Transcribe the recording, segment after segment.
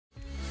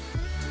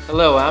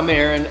Hello, I'm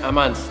Aaron. I'm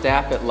on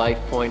staff at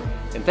Lifepoint,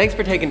 and thanks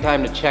for taking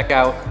time to check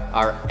out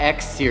our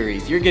X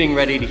series. You're getting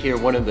ready to hear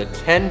one of the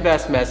 10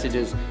 best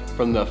messages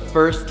from the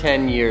first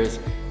 10 years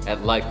at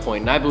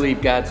Lifepoint, and I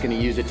believe God's going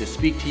to use it to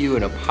speak to you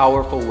in a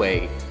powerful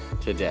way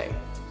today.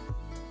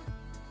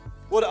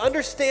 Well, to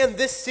understand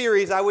this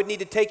series, I would need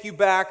to take you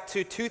back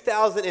to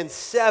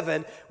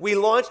 2007. We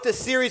launched a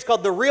series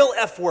called The Real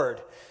F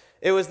Word.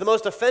 It was the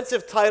most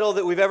offensive title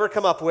that we've ever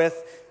come up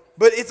with.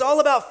 But it's all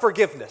about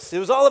forgiveness. It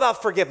was all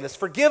about forgiveness.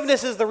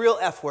 Forgiveness is the real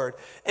F word.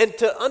 And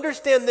to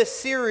understand this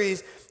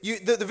series,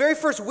 the very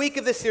first week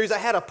of this series, I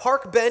had a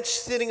park bench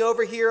sitting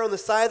over here on the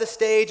side of the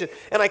stage,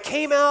 and I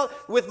came out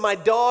with my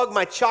dog,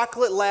 my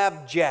chocolate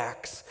lab,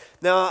 Jax.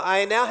 Now,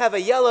 I now have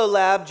a yellow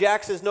lab.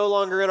 Jax is no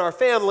longer in our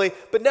family,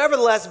 but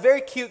nevertheless,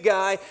 very cute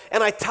guy,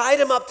 and I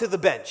tied him up to the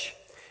bench.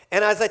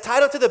 And as I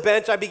tied up to the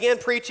bench, I began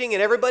preaching,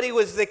 and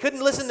they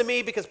couldn't listen to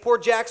me because poor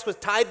Jax was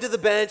tied to the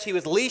bench. He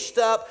was leashed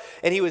up,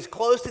 and he was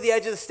close to the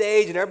edge of the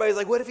stage, and everybody's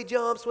like, what if he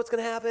jumps? What's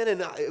going to happen? And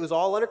it was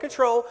all under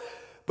control.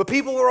 But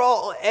people were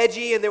all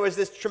edgy, and there was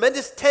this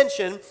tremendous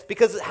tension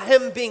because of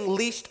him being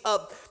leashed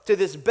up to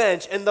this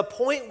bench. And the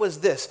point was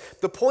this.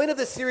 The point of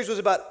this series was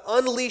about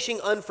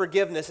unleashing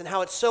unforgiveness and how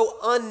it's so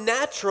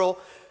unnatural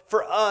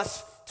for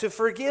us to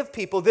forgive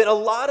people, that a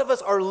lot of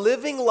us are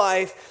living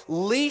life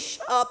leashed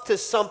up to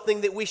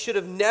something that we should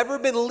have never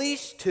been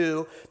leashed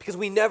to because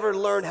we never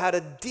learned how to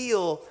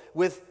deal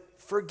with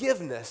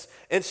forgiveness.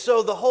 And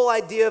so the whole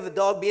idea of the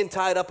dog being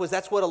tied up was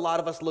that's what a lot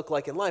of us look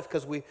like in life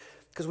because we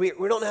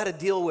don't know how to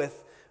deal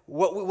with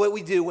what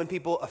we do when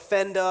people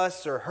offend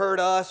us or hurt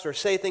us or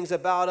say things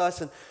about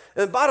us. And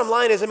the bottom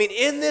line is,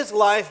 in this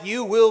life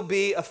you will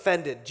be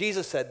offended.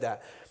 Jesus said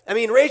that.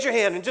 Raise your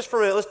hand, and just for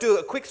a minute, let's do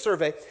a quick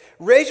survey.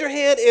 Raise your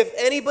hand if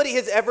anybody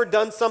has ever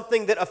done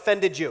something that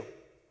offended you.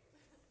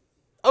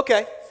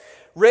 Okay.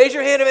 Raise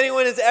your hand if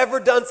anyone has ever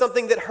done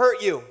something that hurt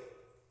you,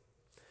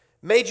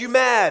 made you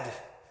mad.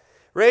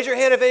 Raise your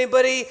hand if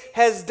anybody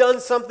has done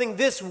something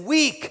this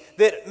week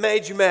that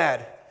made you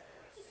mad.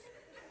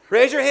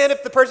 Raise your hand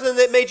if the person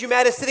that made you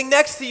mad is sitting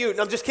next to you.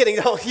 No, I'm just kidding.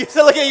 Don't you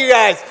look at you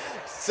guys,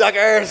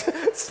 suckers.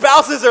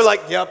 Spouses are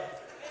like,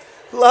 yep.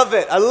 Love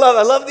it. I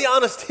love the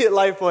honesty at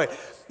Lifepoint.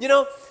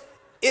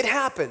 It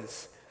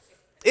happens.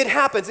 It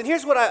happens. And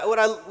here's when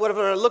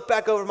I look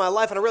back over my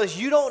life and I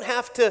realize you don't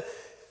have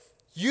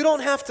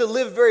to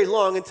live very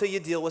long until you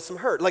deal with some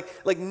hurt.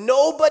 Like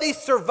nobody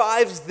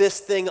survives this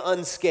thing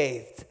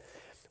unscathed.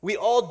 We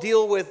all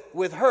deal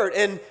with hurt.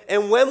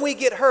 And when we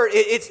get hurt,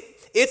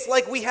 it's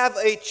like we have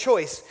a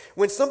choice.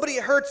 When somebody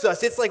hurts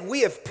us, it's like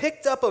we have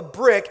picked up a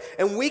brick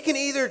and we can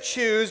either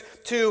choose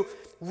to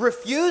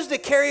refuse to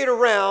carry it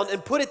around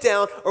and put it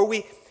down, or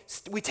we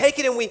take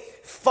it and we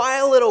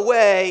file it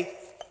away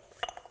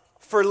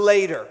for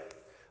later.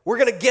 We're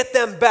going to get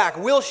them back.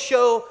 We'll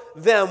show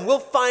them. We'll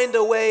find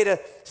a way to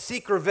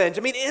seek revenge.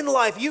 In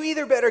life, you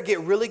either better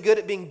get really good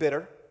at being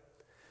bitter,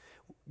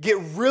 get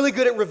really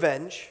good at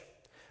revenge,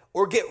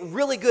 or get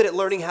really good at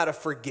learning how to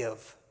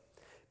forgive.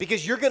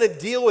 Because you're going to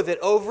deal with it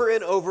over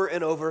and over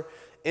and over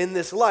in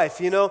this life.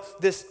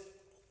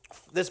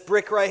 This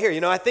brick right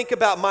here. I think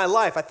about my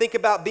life. I think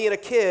about being a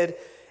kid,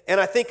 and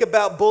I think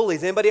about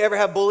bullies. Anybody ever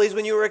have bullies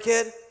when you were a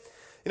kid?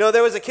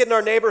 There was a kid in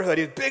our neighborhood.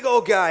 He was a big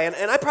old guy,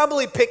 and I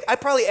probably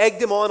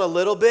egged him on a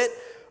little bit,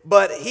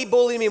 but he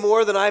bullied me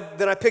more than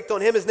I picked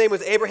on him. His name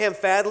was Abraham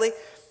Fadley.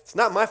 It's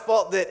not my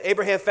fault that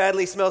Abraham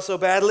Fadley smells so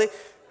badly.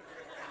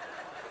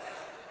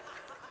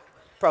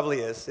 Probably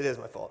is. It is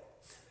my fault.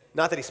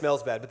 Not that he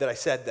smells bad, but that I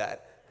said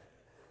that.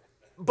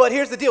 But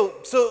here's the deal.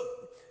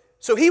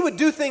 So he would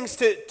do things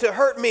to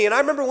hurt me, and I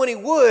remember when he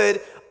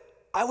would,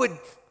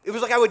 it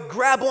was like I would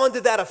grab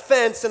onto that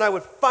offense and I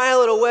would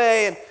file it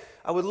away, and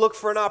I would look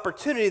for an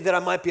opportunity that I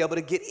might be able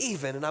to get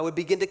even, and I would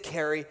begin to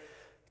carry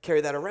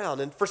that around.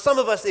 And for some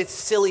of us, it's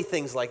silly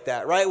things like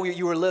that, right?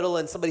 You were little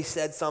and somebody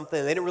said something,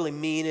 and they didn't really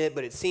mean it,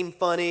 but it seemed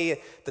funny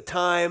at the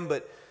time,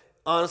 but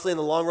honestly, in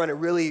the long run, it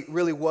really,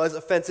 really was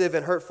offensive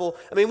and hurtful.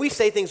 We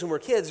say things when we're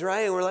kids,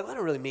 right? And we're like, well, I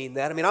don't really mean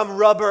that. I'm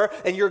rubber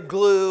and you're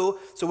glue,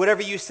 so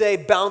whatever you say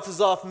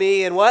bounces off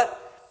me and what?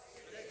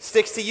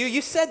 Sticks to you.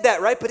 You said that,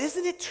 right? But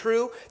isn't it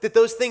true that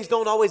those things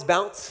don't always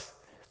bounce?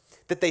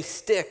 That they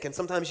stick, and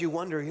sometimes you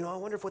wonder, I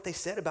wonder if what they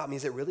said about me,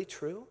 is it really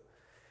true?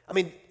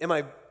 Am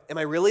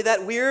I really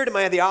that weird? Am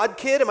I the odd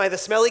kid? Am I the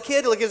smelly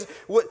kid?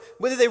 What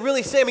did they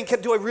really say?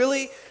 Do I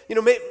really,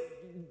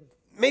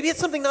 maybe it's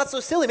something not so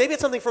silly. Maybe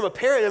it's something from a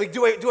parent.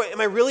 Am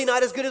I really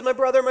not as good as my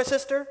brother or my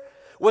sister?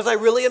 Was I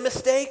really a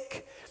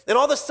mistake? And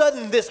all of a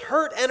sudden, this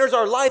hurt enters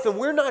our life, and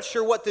we're not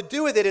sure what to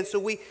do with it, and so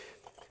we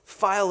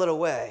file it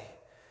away.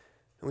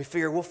 And we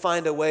figure we'll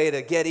find a way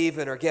to get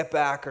even or get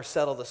back or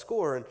settle the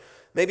score. And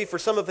maybe for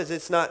some of us,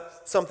 it's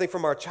not something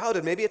from our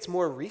childhood. Maybe it's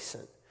more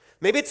recent.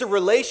 Maybe it's a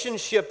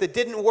relationship that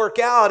didn't work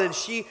out, and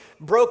she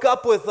broke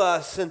up with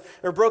us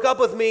or broke up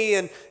with me.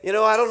 And,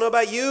 I don't know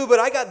about you, but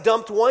I got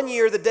dumped one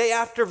year the day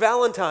after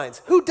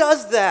Valentine's. Who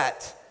does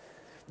that?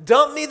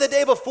 Dump me the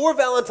day before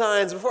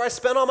Valentine's, before I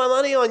spent all my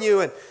money on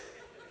you. And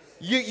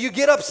you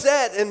get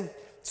upset, and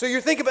So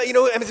you're thinking about,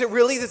 is there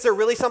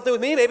really something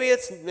with me? Maybe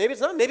it's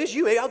not. Maybe it's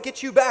you. Maybe I'll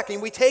get you back.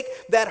 And we take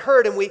that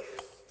hurt and we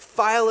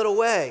file it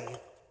away.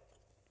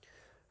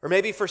 Or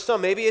maybe for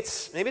some, maybe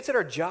it's at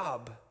our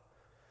job.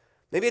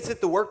 Maybe it's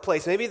at the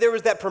workplace. Maybe there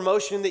was that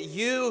promotion that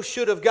you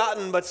should have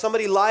gotten, but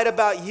somebody lied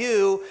about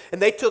you and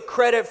they took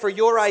credit for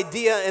your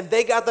idea and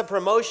they got the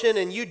promotion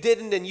and you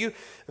didn't, and you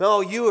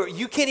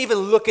can't even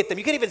look at them.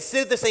 You can't even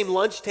sit at the same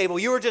lunch table.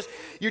 You're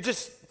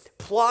just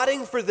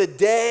plotting for the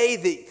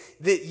day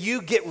that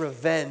you get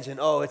revenge, and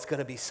it's going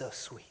to be so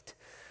sweet.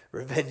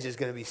 Revenge is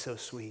going to be so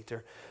sweet.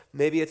 Or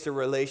maybe it's a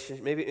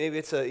relationship. Maybe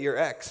it's your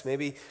ex.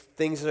 Maybe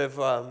things have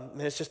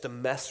it's just a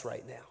mess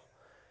right now.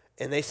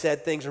 And they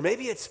said things, or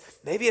maybe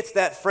it's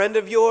that friend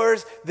of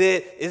yours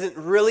that isn't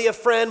really a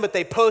friend, but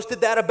they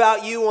posted that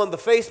about you on the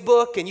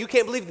Facebook, and you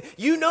can't believe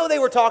it. They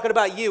were talking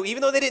about you,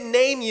 even though they didn't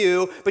name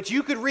you, but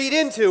you could read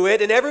into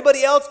it, and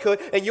everybody else could,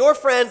 and your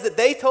friends that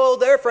they told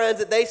their friends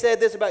that they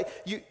said this about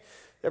you.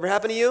 Ever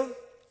happen to you? And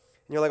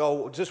you're like,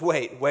 oh, just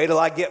wait till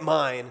I get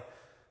mine.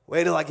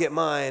 Wait till I get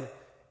mine.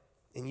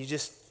 And you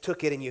just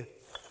took it and you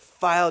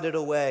filed it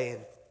away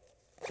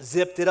and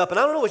zipped it up. And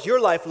I don't know what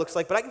your life looks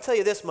like, but I can tell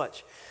you this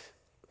much.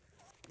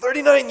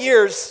 39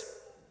 years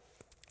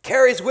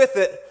carries with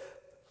it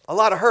a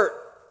lot of hurt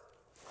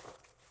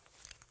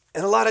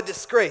and a lot of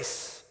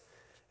disgrace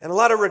and a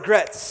lot of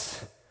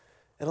regrets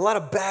and a lot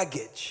of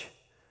baggage.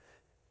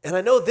 And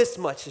I know this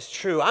much is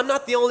true. I'm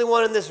not the only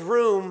one in this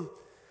room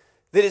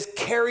that is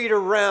carried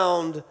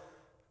around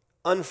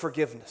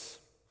unforgiveness.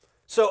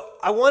 So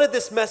I wanted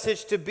this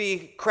message to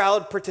be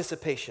crowd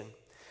participation.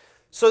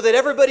 So that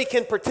everybody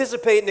can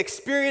participate and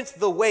experience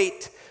the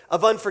weight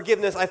of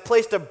unforgiveness, I've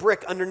placed a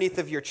brick underneath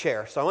of your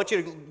chair. So I want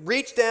you to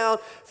reach down,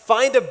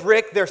 find a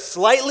brick. They're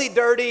slightly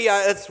dirty.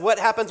 That's what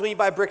happens when you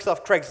buy bricks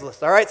off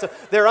Craigslist, all right? So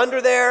they're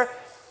under there.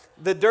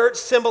 The dirt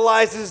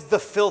symbolizes the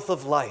filth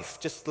of life.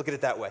 Just look at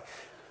it that way.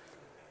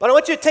 But I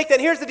want you to take that.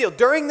 Here's the deal.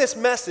 During this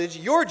message,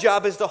 your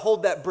job is to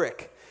hold that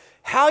brick.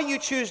 How you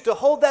choose to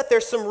hold that,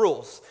 there's some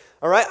rules,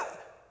 all right?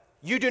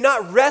 You do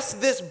not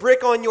rest this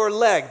brick on your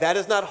leg. That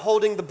is not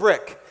holding the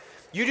brick.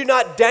 You do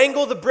not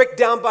dangle the brick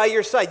down by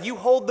your side. You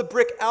hold the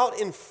brick out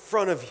in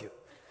front of you.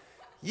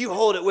 You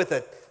hold it with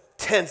a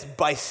tense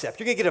bicep.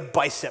 You're going to get a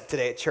bicep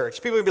today at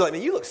church. People are going to be like,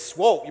 man, you look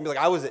swole. You'll be like,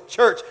 I was at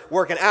church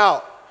working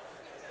out,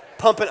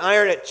 pumping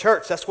iron at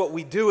church. That's what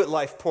we do at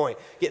Lifepoint,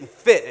 getting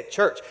fit at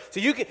church. So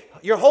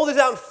your hold is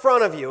out in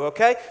front of you,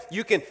 okay?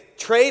 You can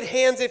trade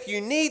hands if you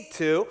need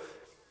to,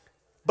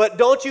 but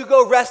don't you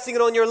go resting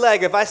it on your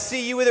leg. If I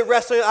see you with it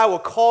resting, I will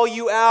call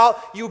you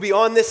out. You'll be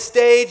on this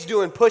stage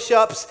doing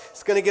push-ups.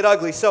 It's going to get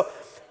ugly. So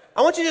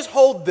I want you to just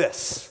hold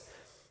this.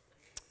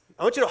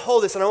 I want you to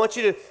hold this, and I want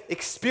you to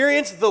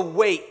experience the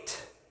weight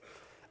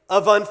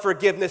of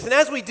unforgiveness. And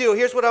as we do,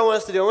 here's what I want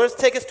us to do. I want us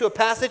to take us to a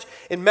passage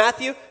in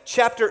Matthew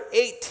chapter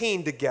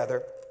 18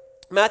 together.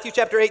 Matthew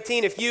chapter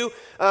 18, if you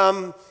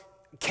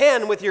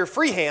can, with your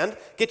free hand,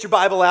 get your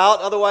Bible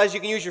out. Otherwise, you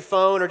can use your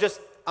phone or just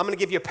I'm going to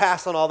give you a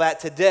pass on all that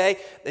today,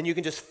 and you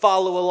can just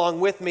follow along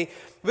with me.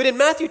 But in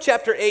Matthew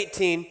chapter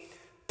 18,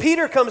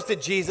 Peter comes to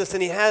Jesus,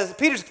 and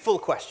Peter's full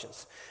of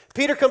questions.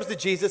 Peter comes to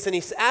Jesus, and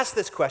he asks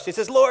this question. He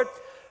says, Lord,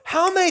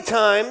 how many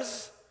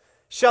times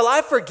shall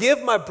I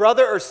forgive my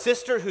brother or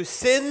sister who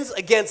sins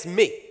against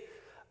me?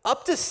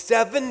 Up to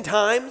 7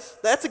 times?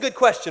 That's a good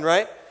question,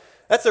 right?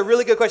 That's a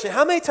really good question.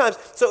 How many times?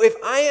 So if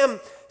I am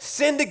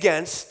sinned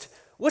against,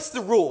 what's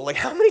the rule? Like,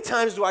 how many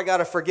times do I got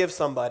to forgive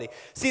somebody?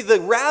 See, the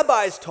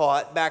rabbis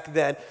taught back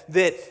then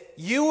that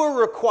you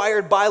were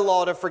required by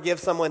law to forgive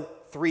someone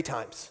 3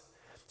 times.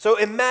 So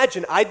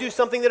imagine I do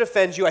something that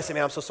offends you. I say,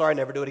 man, I'm so sorry, I'll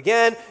never do it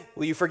again.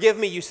 Will you forgive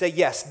me? You say,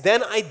 yes.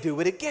 Then I do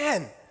it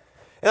again.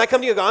 And I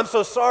come to you and go, I'm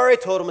so sorry,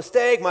 total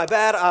mistake, my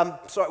bad. I'm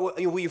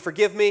sorry, will you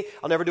forgive me?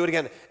 I'll never do it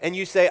again. And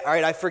you say, all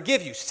right, I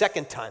forgive you,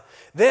 2nd time.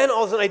 Then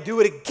all of a sudden I do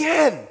it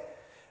again.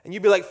 And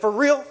you'd be like, for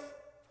real?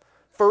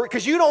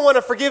 Because you don't want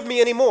to forgive me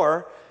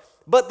anymore,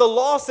 but the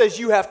law says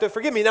you have to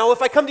forgive me. Now,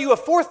 if I come to you a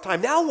 4th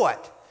time, now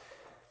what?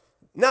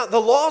 Now, the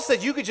law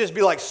said you could just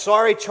be like,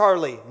 sorry,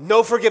 Charlie,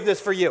 no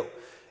forgiveness for you.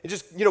 It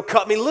just,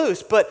 cut me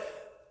loose. But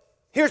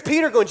here's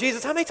Peter going,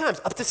 Jesus, how many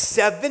times? Up to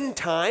 7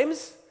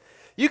 times?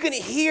 You can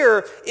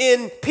hear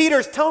in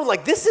Peter's tone,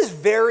 like, this is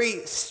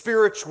very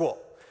spiritual.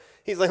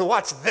 He's like,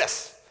 watch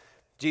this.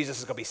 Jesus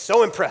is going to be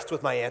so impressed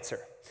with my answer.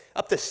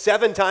 Up to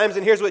 7 times,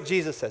 and here's what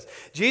Jesus says.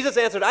 Jesus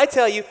answered, I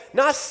tell you,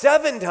 not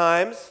 7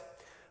 times,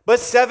 but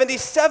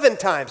 77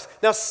 times.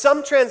 Now,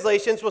 some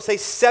translations will say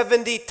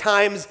 70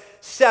 times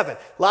 7.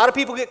 A lot of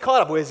people get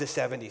caught up. Well, is it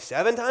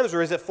 77 times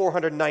or is it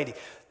 490?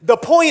 The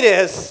point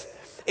is,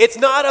 it's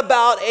not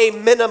about a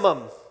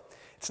minimum.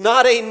 It's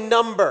not a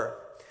number.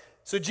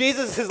 So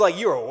Jesus is like,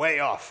 you're way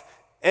off.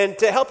 And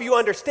to help you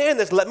understand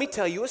this, let me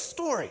tell you a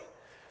story.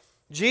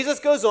 Jesus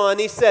goes on,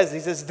 he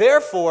says,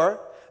 therefore,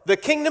 the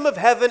kingdom of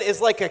heaven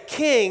is like a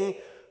king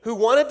who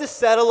wanted to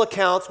settle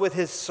accounts with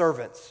his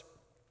servants.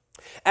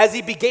 As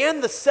he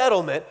began the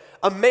settlement,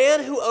 a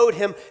man who owed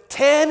him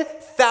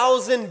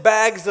 10,000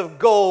 bags of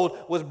gold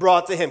was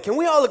brought to him. Can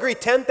we all agree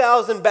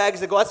 10,000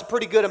 bags of gold? That's a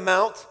pretty good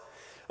amount.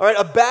 All right,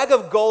 a bag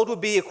of gold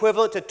would be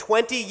equivalent to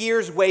 20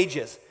 years'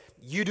 wages.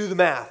 You do the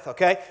math,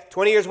 okay?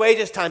 20 years'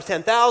 wages times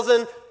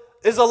 10,000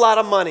 is a lot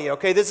of money,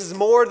 okay? This is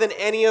more than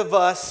any of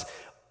us,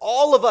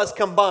 all of us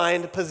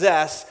combined,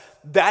 possess.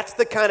 That's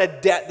the kind of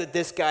debt that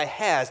this guy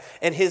has,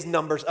 and his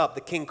number's up.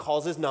 The king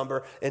calls his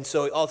number, and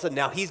so all of a sudden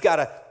now he's got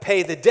to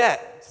pay the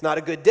debt. It's not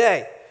a good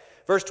day.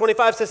 Verse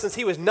 25 says, since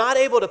he was not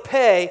able to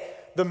pay,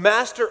 the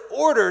master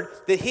ordered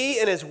that he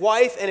and his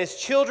wife and his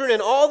children and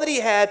all that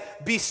he had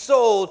be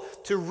sold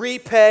to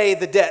repay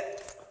the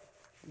debt.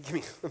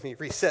 Let me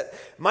reset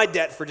my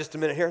debt for just a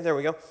minute here. There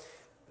we go.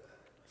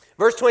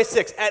 Verse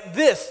 26, at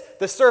this,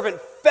 the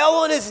servant fell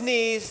on his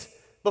knees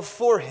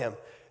before him.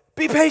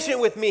 Be patient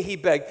with me, he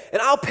begged,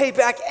 and I'll pay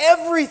back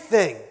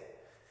everything.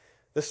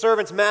 The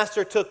servant's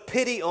master took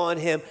pity on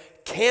him,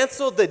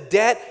 canceled the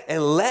debt,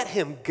 and let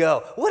him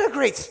go. What a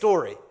great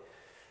story.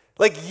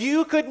 Like,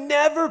 you could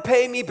never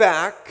pay me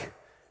back.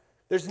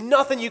 There's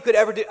nothing you could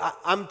ever do.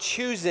 I'm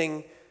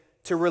choosing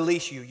to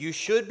release you. You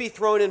should be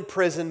thrown in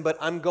prison, but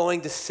I'm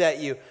going to set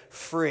you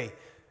free.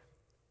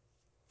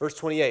 Verse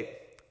 28.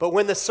 But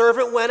when the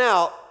servant went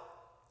out,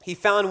 he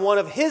found one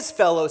of his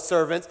fellow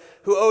servants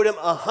who owed him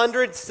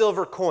 100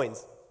 silver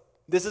coins.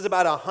 This is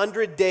about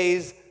 100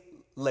 days'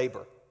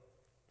 labor.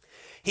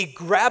 He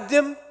grabbed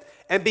him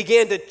and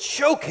began to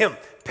choke him.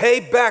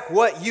 Pay back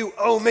what you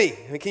owe me.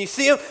 Can you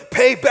see him?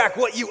 Pay back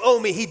what you owe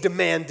me, he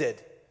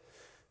demanded.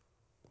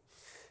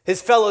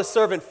 His fellow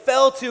servant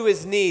fell to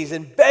his knees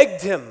and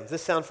begged him. Does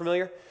this sound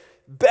familiar?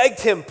 Begged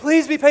him,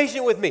 please be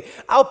patient with me.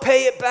 I'll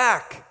pay it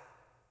back.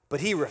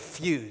 But he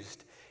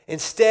refused.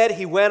 Instead,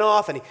 he went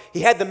off and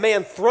he had the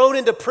man thrown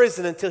into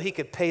prison until he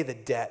could pay the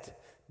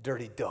debt.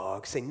 Dirty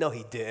dog. Say, no,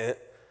 he didn't.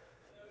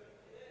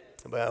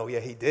 Well, yeah,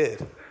 he did.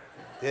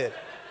 He did.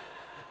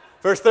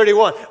 Verse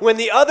 31, when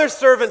the other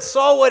servants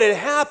saw what had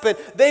happened,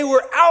 they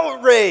were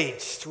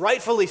outraged,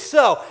 rightfully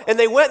so. And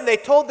they went and they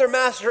told their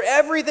master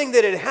everything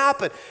that had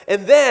happened.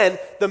 And then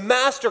the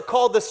master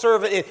called the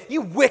servant in.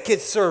 You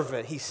wicked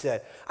servant, he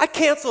said. I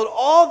canceled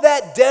all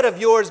that debt of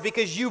yours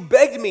because you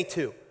begged me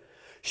to.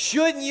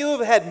 Shouldn't you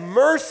have had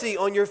mercy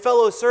on your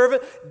fellow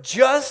servant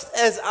just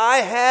as I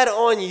had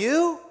on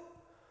you?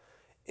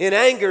 In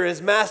anger,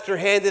 his master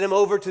handed him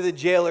over to the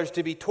jailers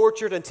to be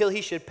tortured until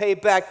he should pay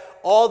back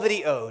all that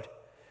he owed.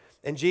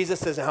 And Jesus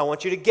says, I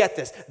want you to get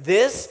this.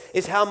 This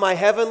is how my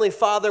heavenly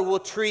Father will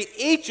treat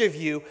each of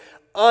you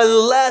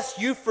unless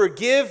you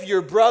forgive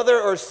your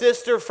brother or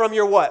sister from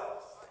your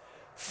what?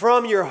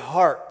 From your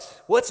heart.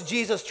 What's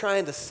Jesus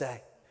trying to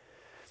say?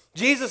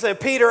 Jesus and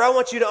Peter, I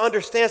want you to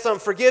understand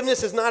something.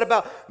 Forgiveness is not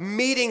about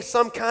meeting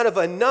some kind of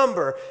a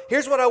number.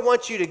 Here's what I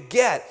want you to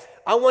get.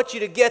 I want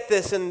you to get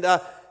this. And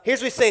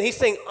here's what he's saying. He's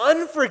saying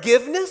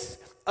unforgiveness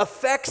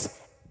affects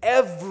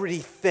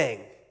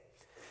everything.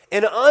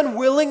 And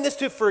unwillingness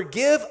to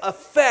forgive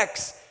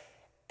affects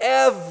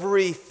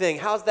everything.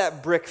 How's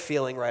that brick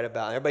feeling right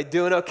about? Everybody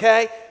doing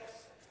okay?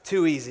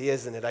 Too easy,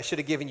 isn't it? I should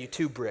have given you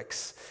 2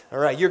 bricks. All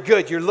right, you're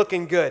good. You're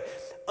looking good.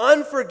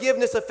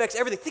 Unforgiveness affects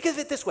everything. Think of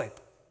it this way.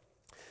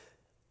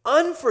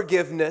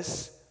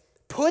 Unforgiveness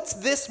puts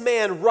this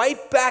man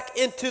right back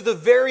into the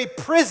very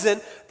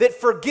prison that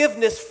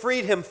forgiveness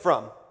freed him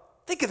from.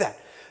 Think of that.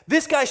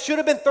 This guy should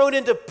have been thrown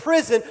into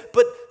prison,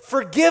 but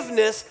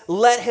forgiveness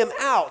let him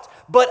out.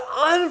 But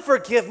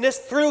unforgiveness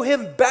threw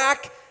him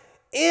back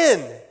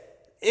in.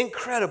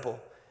 Incredible.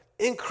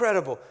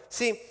 Incredible.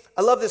 See,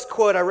 I love this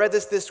quote. I read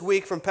this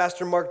week from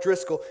Pastor Mark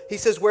Driscoll. He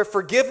says, where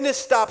forgiveness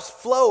stops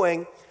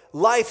flowing,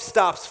 life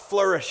stops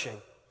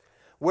flourishing.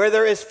 Where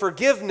there is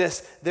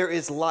forgiveness, there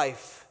is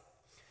life.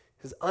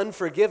 Because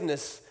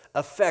unforgiveness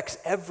affects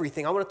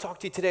everything. I want to talk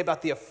to you today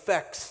about the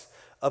effects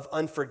of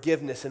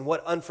unforgiveness and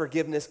what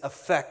unforgiveness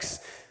affects.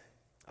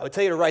 I would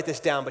tell you to write this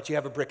down, but you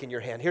have a brick in your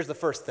hand. Here's the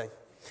first thing.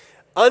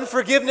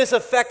 Unforgiveness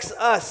affects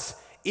us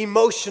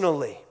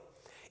emotionally.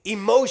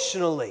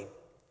 Emotionally.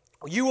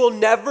 You will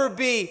never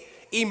be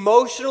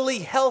emotionally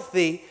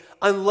healthy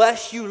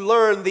unless you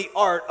learn the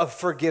art of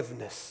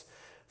forgiveness.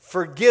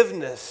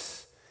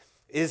 Forgiveness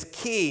is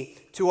key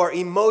to our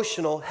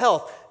emotional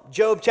health.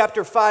 Job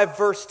chapter 5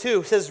 verse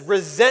 2 says,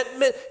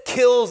 resentment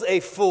kills a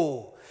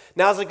fool.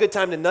 Now's a good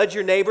time to nudge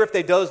your neighbor. If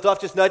they dozed off,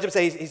 just nudge them.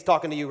 Say, he's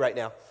talking to you right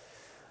now.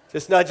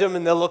 Just nudge them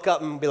and they'll look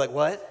up and be like,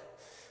 what?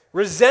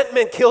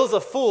 Resentment kills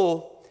a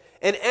fool,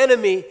 and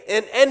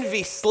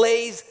envy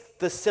slays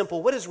the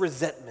simple. What is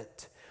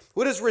resentment?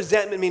 What does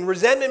resentment mean?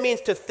 Resentment means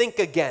to think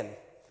again.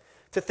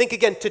 To think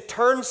again, to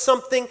turn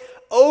something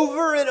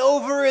over and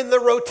over in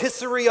the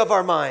rotisserie of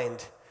our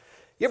mind.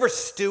 You ever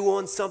stew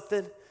on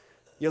something?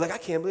 You're like, I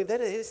can't believe that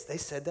is. They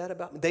said that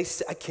about me. They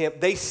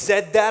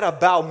said that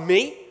about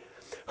me?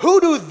 Who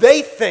do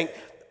they think?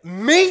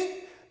 Me?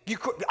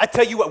 I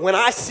tell you what, when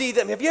I see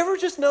them, have you ever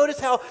just noticed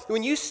how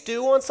when you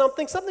stew on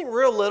something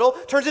real little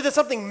turns into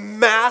something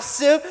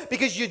massive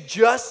because you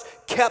just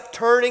kept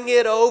turning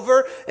it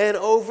over and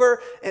over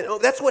and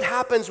over? That's what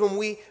happens when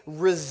we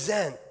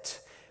resent.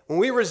 When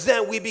we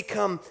resent, we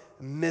become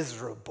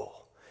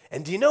miserable.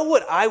 And do you know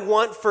what I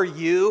want for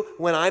you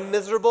when I'm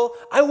miserable?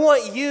 I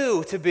want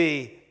you to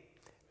be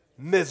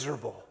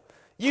miserable.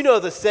 You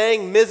know the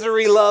saying,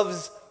 misery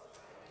loves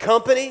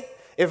company.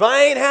 If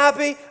I ain't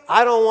happy,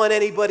 I don't want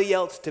anybody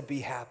else to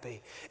be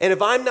happy. And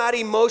if I'm not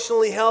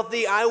emotionally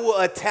healthy, I will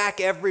attack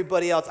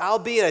everybody else. I'll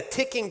be in a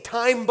ticking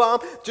time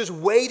bomb just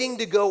waiting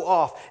to go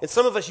off. And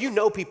some of us, you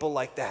know people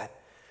like that.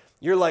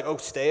 You're like, oh,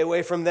 stay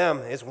away from them.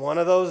 It's one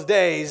of those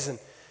days. And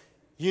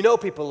you know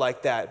people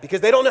like that because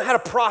they don't know how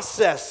to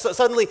process. So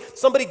suddenly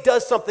somebody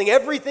does something.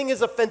 Everything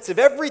is offensive.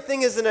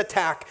 Everything is an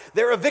attack.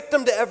 They're a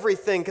victim to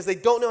everything because they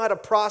don't know how to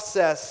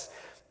process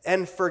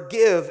and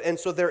forgive. And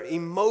so their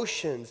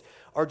emotions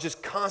are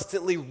just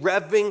constantly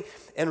revving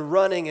and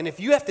running. And if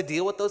you have to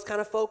deal with those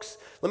kind of folks,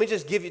 let me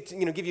just give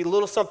you a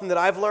little something that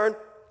I've learned.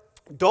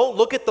 Don't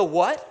look at the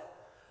what,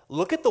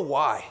 look at the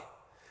why.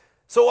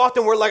 So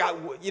often we're like,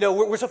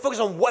 we're so focused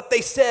on what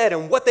they said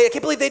and I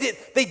can't believe they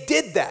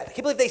did that. I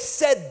can't believe they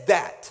said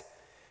that.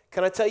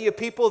 Can I tell you,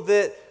 people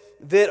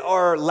that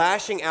are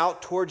lashing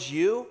out towards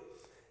you,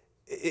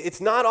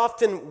 it's not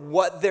often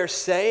what they're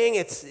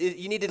saying.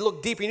 You need to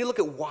look deeper. You need to look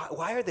at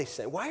why are they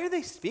saying, why are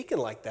they speaking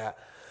like that?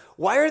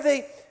 Why are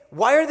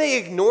they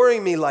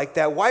ignoring me like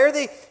that? Why are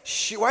they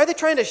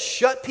trying to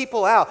shut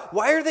people out?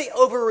 Why are they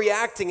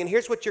overreacting? And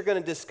here's what you're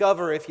going to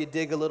discover if you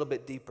dig a little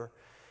bit deeper.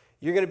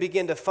 You're going to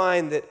begin to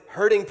find that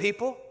hurting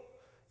people,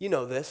 you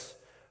know this,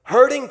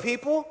 hurting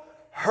people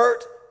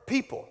hurt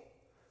people.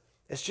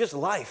 It's just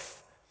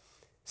life.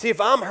 See, if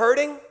I'm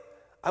hurting,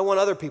 I want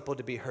other people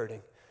to be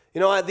hurting.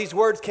 These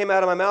words came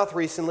out of my mouth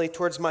recently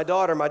towards my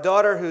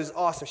daughter who's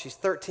awesome. She's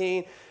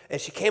 13, and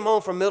she came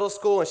home from middle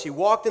school, and she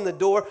walked in the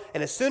door,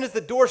 and as soon as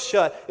the door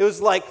shut, it was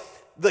like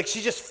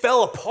she just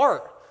fell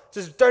apart.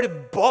 Just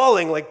started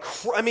bawling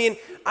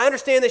I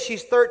understand that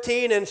she's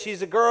 13 and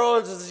she's a girl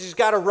and she's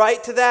got a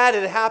right to that,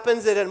 and it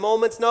happens at a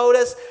moment's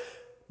notice,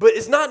 but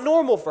it's not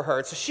normal for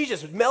her. So she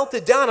just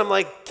melted down. I'm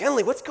like,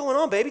 Kenley, what's going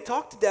on, baby?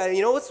 Talk to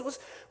Daddy. What's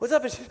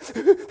up? And she,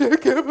 I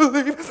can't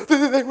believe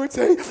they would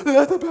say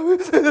that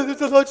about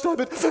it's lunchtime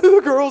and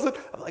the girls. And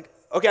I'm like,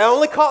 okay, I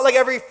only caught like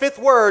every fifth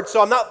word,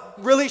 so I'm not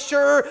really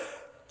sure.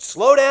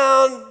 Slow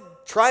down,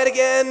 try it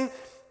again.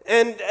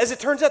 And as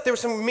it turns out, there were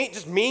some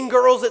mean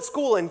girls at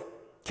school, and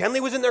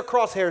Kenley was in their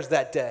crosshairs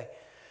that day.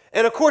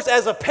 And of course,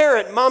 as a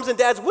parent, moms and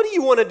dads, what do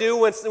you want to do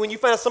when you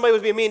find out somebody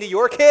was being mean to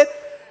your kid?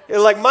 You're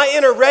like, my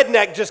inner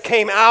redneck just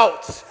came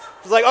out.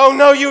 It's like, oh,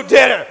 no, you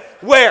didn't.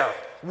 Where?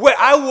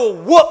 I will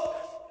whoop.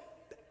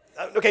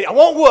 Okay, I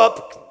won't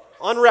whoop.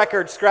 On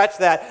record, scratch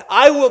that.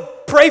 I will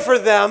pray for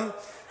them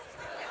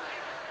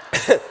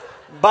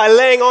by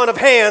laying on of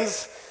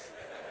hands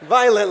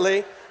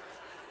violently.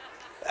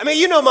 I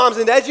mean, moms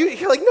and dads,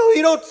 you're like, no,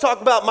 you don't talk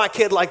about my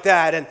kid like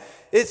that. And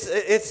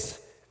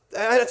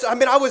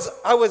I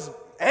was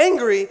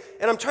angry,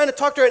 and I'm trying to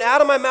talk to her, and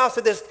out of my mouth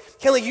said this,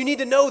 Kenley, you need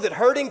to know that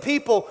hurting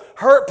people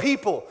hurt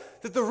people.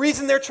 That the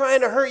reason they're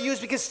trying to hurt you is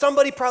because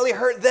somebody probably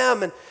hurt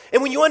them.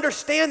 And when you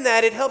understand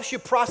that, it helps you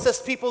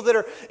process people that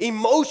are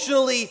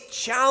emotionally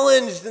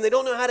challenged, and they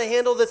don't know how to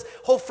handle this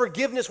whole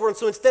forgiveness word.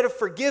 So instead of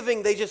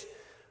forgiving, they just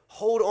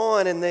hold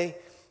on, and they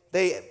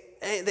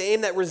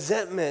aim that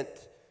resentment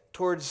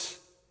towards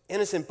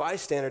innocent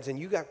bystanders, and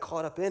you got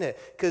caught up in it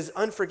because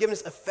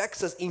unforgiveness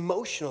affects us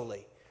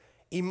emotionally.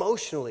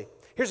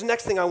 Here's the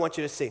next thing I want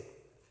you to see.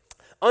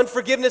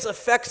 Unforgiveness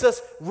affects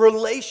us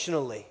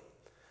relationally.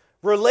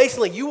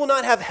 You will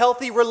not have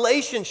healthy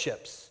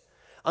relationships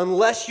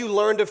unless you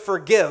learn to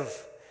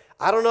forgive.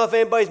 I don't know if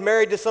anybody's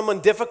married to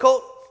someone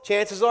difficult.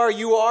 Chances are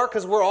you are,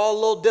 because we're all a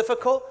little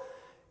difficult.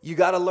 You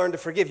got to learn to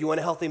forgive. You want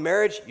a healthy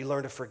marriage? You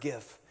learn to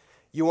forgive.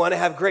 You want to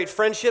have great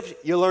friendships?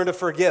 You learn to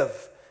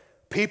forgive.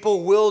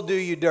 People will do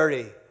you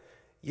dirty.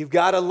 You've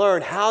got to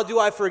learn, how do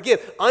I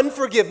forgive?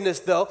 Unforgiveness,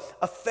 though,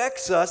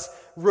 affects us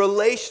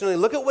relationally.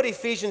 Look at what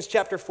Ephesians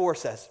chapter 4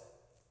 says.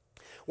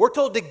 We're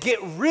told to get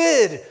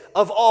rid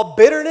of all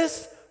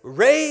bitterness,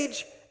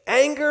 rage,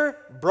 anger,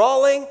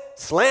 brawling,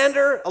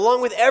 slander,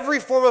 along with every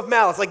form of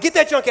malice. Like, get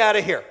that junk out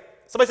of here.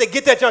 Somebody say,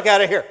 get that junk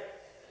out of here.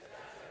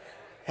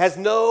 Has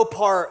no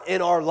part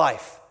in our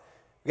life.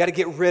 We got to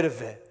get rid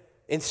of it.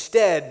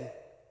 Instead,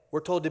 we're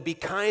told to be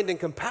kind and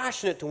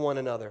compassionate to one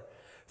another,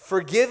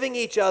 forgiving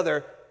each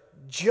other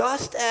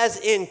just as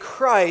in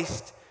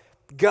Christ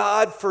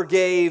God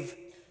forgave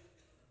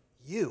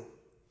you.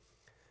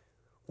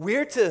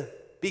 We're to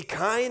be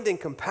kind and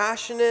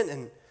compassionate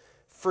and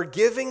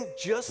forgiving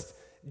just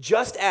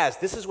as,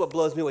 this is what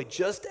blows me away,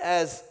 just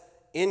as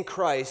in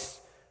Christ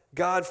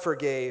God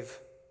forgave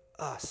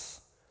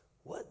us.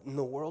 What in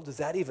the world does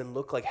that even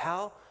look like?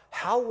 How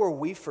were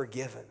we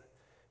forgiven?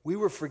 We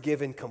were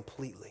forgiven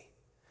completely.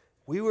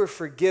 We were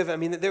forgiven. I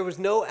mean, there was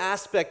no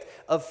aspect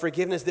of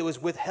forgiveness that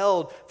was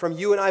withheld from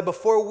you and I.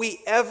 Before we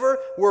ever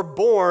were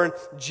born,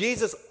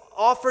 Jesus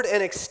offered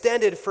and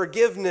extended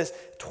forgiveness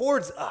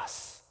towards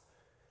us.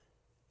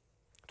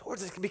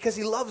 Because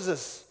he loves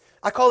us.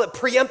 I call it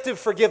preemptive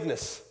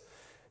forgiveness.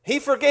 He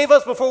forgave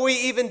us before we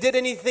even did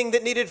anything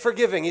that needed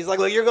forgiving. He's like,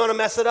 look, you're going to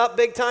mess it up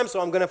big time,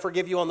 so I'm going to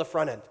forgive you on the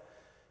front end.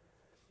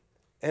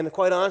 And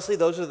quite honestly,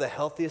 those are the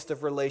healthiest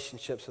of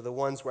relationships, are the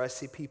ones where I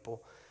see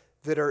people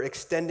that are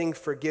extending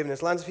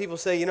forgiveness. Lots of people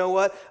say, you know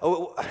what?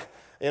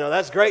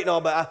 That's great and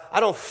all, but I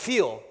don't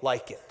feel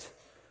like it.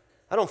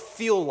 I don't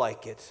feel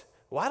like it.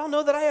 Well, I don't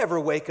know that I ever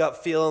wake up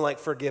feeling like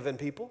forgiving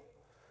people.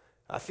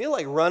 I feel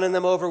like running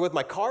them over with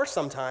my car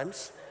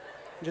sometimes,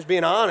 just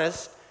being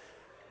honest.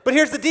 But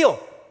here's the deal.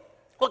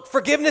 Look,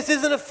 forgiveness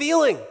isn't a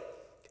feeling.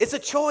 It's a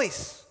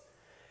choice.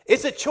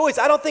 It's a choice.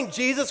 I don't think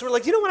Jesus were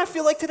like, you know what I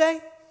feel like today?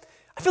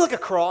 I feel like a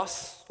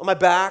cross on my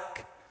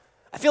back.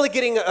 I feel like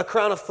getting a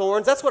crown of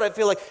thorns. That's what I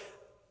feel like.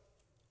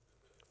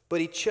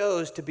 But he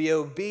chose to be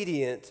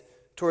obedient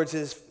towards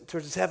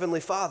his heavenly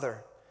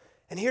Father.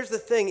 And here's the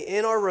thing,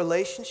 in our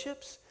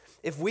relationships,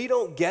 if we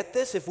don't get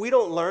this, if we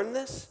don't learn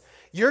this,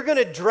 you're going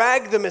to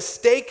drag the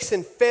mistakes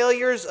and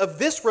failures of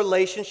this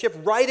relationship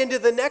right into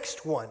the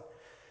next one.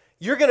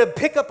 You're going to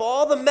pick up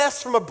all the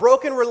mess from a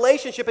broken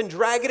relationship and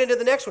drag it into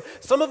the next one.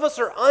 Some of us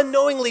are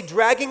unknowingly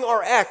dragging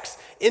our ex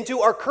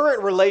into our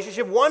current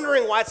relationship,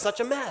 wondering why it's such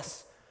a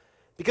mess.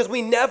 Because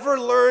we never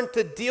learned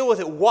to deal with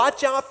it.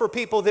 Watch out for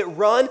people that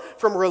run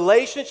from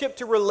relationship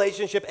to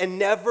relationship and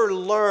never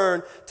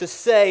learn to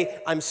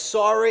say, I'm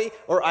sorry,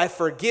 or I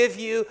forgive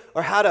you,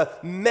 or how to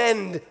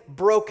mend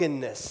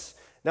brokenness.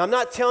 Now, I'm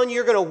not telling you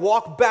you're going to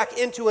walk back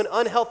into an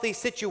unhealthy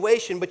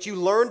situation, but you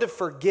learn to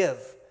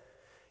forgive.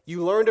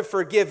 You learn to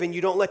forgive, and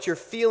you don't let your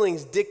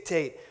feelings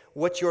dictate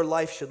what your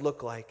life should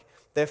look like.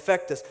 They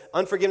affect us.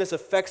 Unforgiveness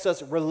affects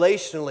us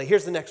relationally.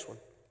 Here's the next one.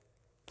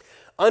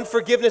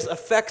 Unforgiveness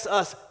affects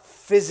us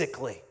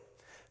physically.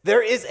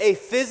 There is a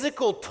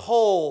physical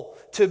toll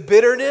to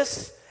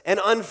bitterness and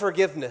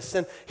unforgiveness.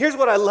 And here's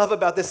what I love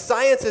about this.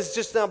 Science is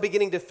just now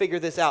beginning to figure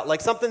this out,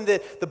 like something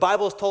that the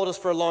Bible has told us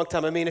for a long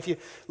time. I mean, if you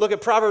look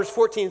at Proverbs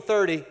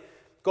 14:30,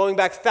 going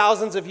back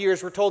thousands of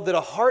years, we're told that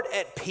a heart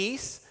at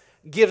peace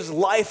gives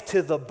life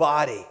to the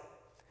body.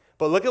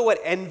 But look at what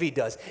envy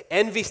does.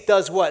 Envy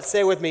does what?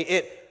 Say it with me.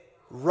 It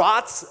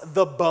rots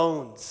the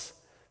bones.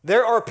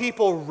 There are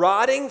people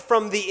rotting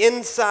from the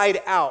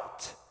inside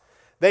out.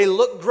 They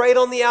look great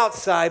on the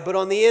outside, but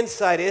on the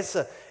inside, it's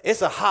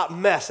a hot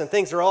mess, and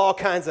things are all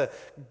kinds of,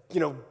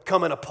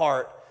 coming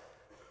apart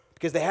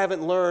because they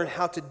haven't learned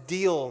how to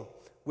deal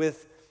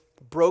with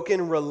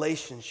broken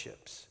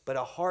relationships. But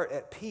a heart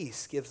at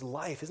peace gives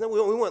life. Isn't that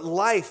what we want?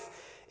 Life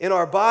in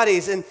our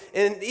bodies,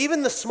 and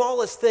even the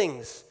smallest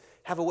things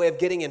have a way of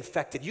getting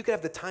infected. You could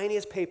have the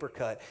tiniest paper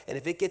cut, and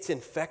if it gets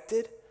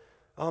infected,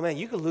 oh man,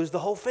 you could lose the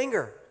whole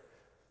finger.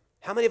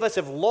 How many of us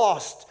have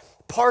lost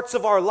parts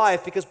of our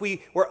life because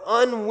we were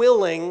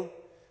unwilling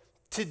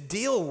to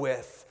deal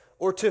with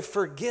or to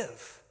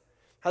forgive?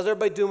 How's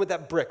everybody doing with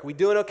that brick? We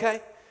doing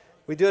okay?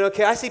 We doing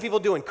okay? I see people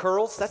doing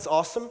curls. That's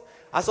awesome.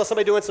 I saw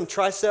somebody doing some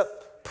tricep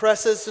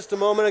presses just a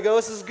moment ago.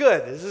 This is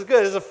good. This is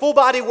good. It's a full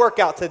body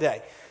workout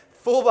today.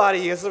 Full body.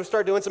 You guys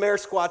start doing some air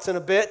squats in a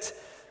bit.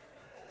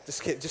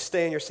 Just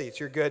stay in your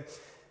seats. You're good.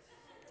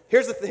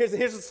 Here's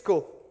what's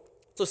cool.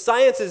 So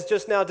science is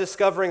just now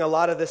discovering a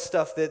lot of this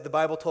stuff that the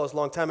Bible told us a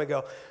long time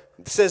ago.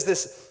 It says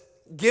this,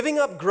 giving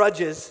up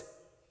grudges,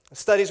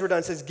 studies were done,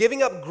 it says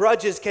giving up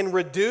grudges can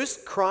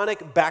reduce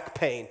chronic back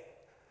pain.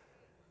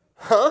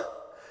 Huh?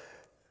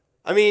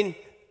 I mean,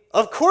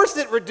 of course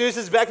it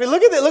reduces back pain.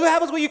 Look at that. Look what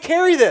happens when you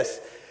carry this.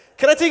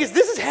 Can I tell you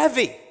this is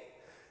heavy.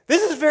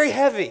 This is very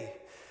heavy.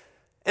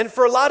 And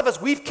for a lot of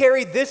us, we've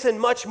carried this and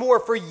much more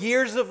for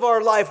years of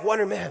our life,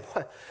 wondering, man,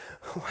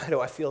 why do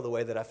I feel the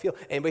way that I feel?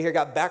 Anybody here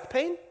got back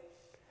pain?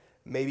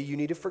 Maybe you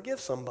need to forgive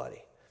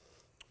somebody.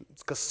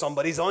 It's because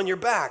somebody's on your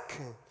back.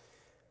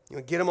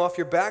 Get them off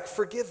your back,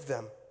 forgive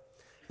them.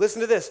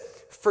 Listen to this.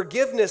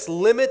 Forgiveness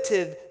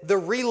limited the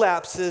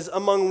relapses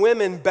among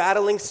women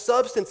battling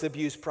substance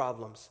abuse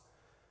problems.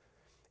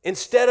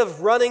 Instead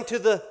of running to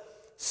the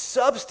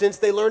substance,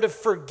 they learned to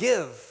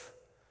forgive.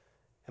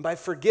 And by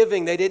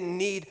forgiving, they didn't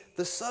need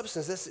the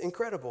substance. That's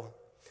incredible.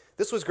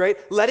 This was great.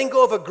 Letting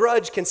go of a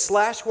grudge can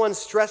slash one's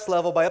stress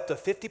level by up to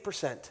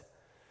 50%.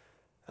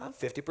 I'm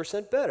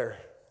 50% better.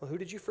 Well, who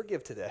did you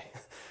forgive today?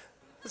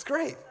 That's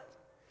great.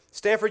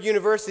 Stanford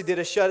University did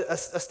a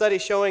study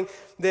showing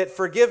that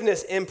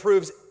forgiveness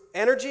improves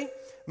energy,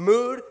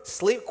 mood,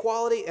 sleep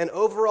quality, and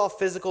overall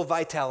physical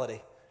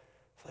vitality.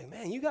 It's like,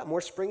 man, you got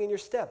more spring in your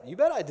step. You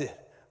bet I did.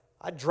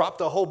 I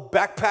dropped a whole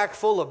backpack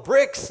full of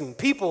bricks and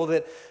people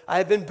that I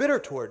had been bitter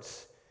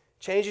towards.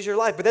 Changes your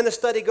life. But then the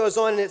study goes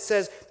on and it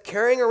says,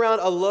 carrying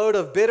around a load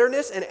of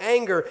bitterness and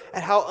anger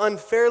at how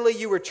unfairly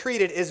you were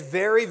treated is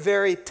very,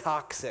 very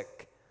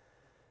toxic.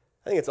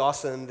 I think it's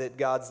awesome that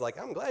God's like,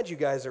 I'm glad you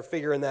guys are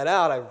figuring that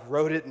out. I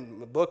wrote it in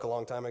a book a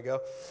long time ago.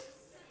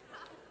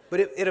 But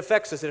it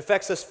affects us. It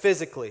affects us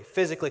physically.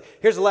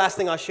 Here's the last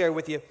thing I'll share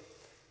with you.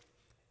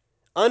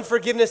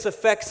 Unforgiveness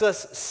affects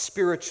us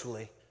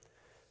spiritually.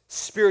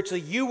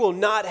 Spiritually, you will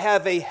not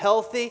have a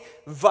healthy,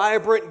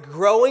 vibrant,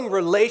 growing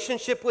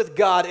relationship with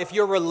God if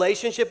your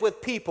relationship with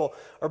people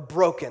are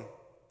broken.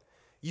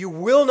 You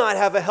will not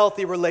have a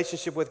healthy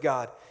relationship with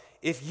God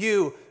if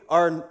you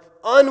are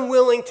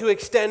unwilling to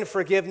extend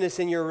forgiveness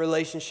in your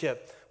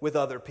relationship with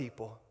other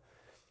people.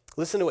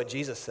 Listen to what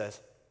Jesus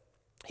says.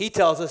 He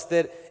tells us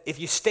that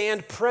if you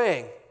stand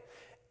praying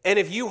and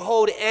if you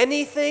hold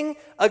anything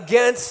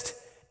against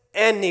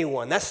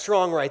anyone, that's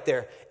strong right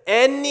there.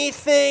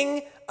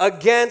 Anything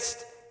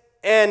against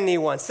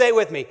anyone. Say it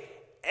with me.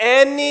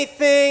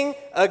 Anything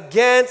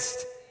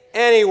against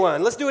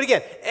anyone. Let's do it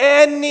again.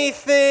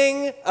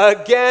 Anything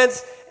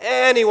against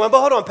anyone. But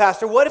hold on,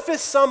 Pastor. What if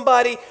it's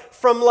somebody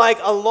from like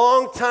a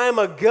long time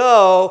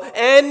ago?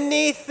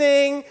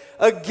 Anything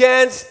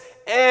against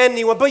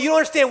anyone. But you don't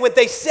understand, what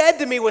they said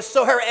to me was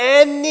so hurt.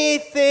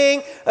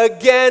 Anything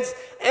against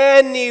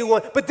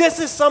anyone. But this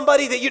is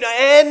somebody that,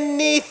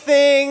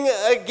 anything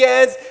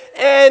against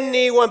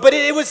anyone. But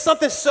it was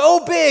something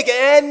so big.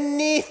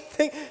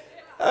 Anything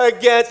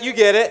against, you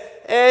get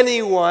it,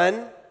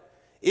 anyone.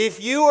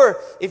 If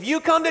you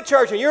come to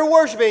church and you're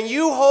worshiping,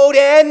 you hold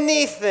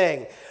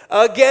anything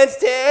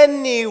against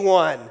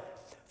anyone,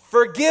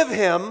 forgive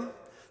him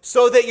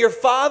so that your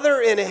Father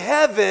in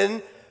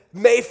heaven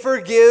may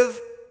forgive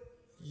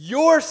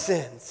your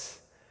sins.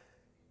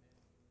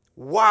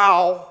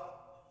 Wow,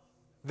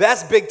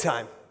 that's big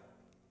time.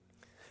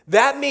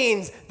 That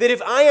means that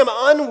if I am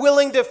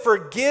unwilling to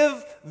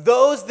forgive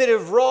those that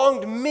have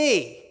wronged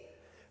me,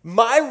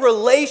 my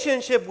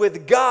relationship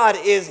with God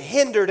is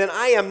hindered and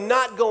I am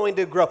not going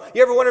to grow.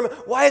 You ever wonder,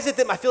 why is it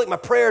that I feel like my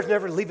prayers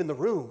never leaving the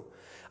room?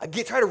 I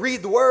try to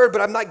read the word,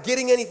 but I'm not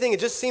getting anything. It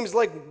just seems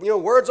like,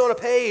 words on a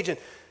page, and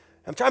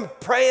I'm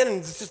praying and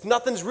it's just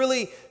nothing's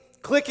really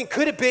clicking.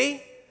 Could it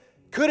be?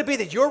 Could it be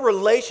that your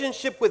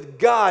relationship with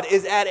God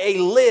is at a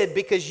lid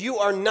because you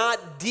are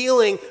not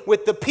dealing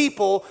with the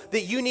people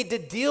that you need to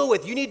deal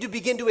with? You need to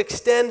begin to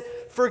extend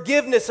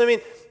forgiveness. I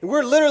mean,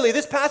 we're literally,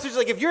 this passage is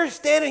like, if you're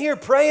standing here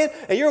praying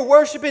and you're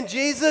worshiping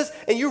Jesus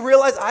and you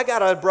realize I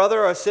got a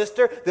brother or a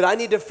sister that I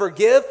need to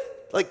forgive,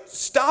 like,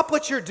 stop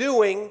what you're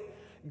doing,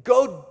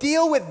 go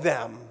deal with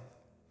them,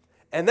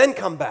 and then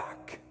come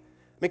back.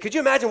 I mean, could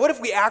you imagine, what if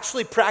we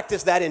actually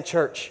practiced that in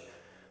church?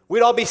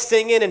 We'd all be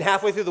singing, and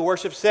halfway through the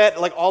worship set,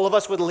 like, all of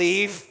us would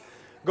leave,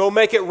 go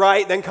make it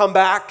right, then come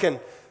back, and,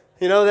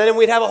 then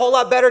we'd have a whole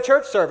lot better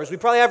church service. We'd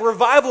probably have a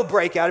revival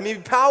breakout. I mean,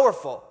 it'd be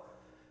powerful.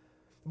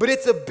 But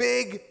it's a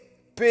big,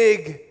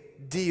 big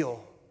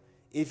deal.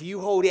 If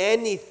you hold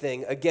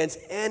anything against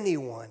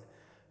anyone,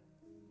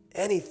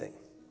 anything,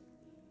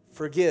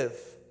 forgive,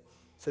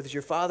 so that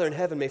your Father in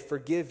heaven may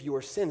forgive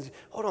your sins.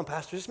 Hold on,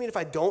 Pastor. Does this mean if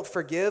I don't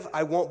forgive,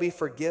 I won't be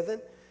forgiven?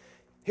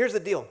 Here's the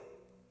deal.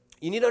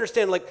 You need to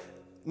understand,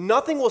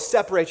 nothing will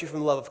separate you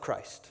from the love of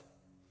Christ.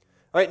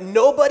 All right?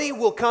 Nobody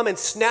will come and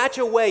snatch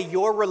away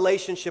your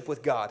relationship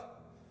with God.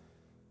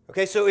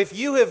 Okay, so if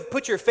you have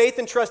put your faith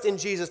and trust in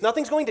Jesus,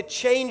 nothing's going to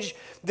change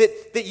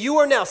that you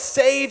are now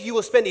saved. You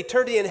will spend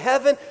eternity in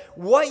heaven.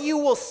 What you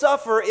will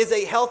suffer is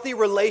a healthy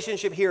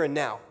relationship here and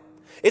now.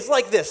 It's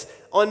like this.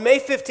 On May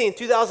 15,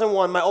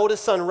 2001, my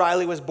oldest son,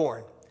 Riley, was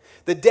born.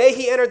 The day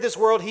he entered this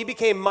world, he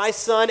became my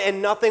son,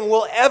 and nothing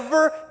will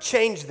ever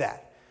change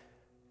that.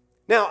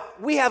 Now,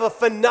 we have a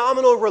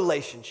phenomenal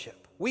relationship.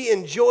 We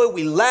enjoy,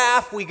 we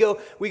laugh, we go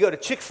to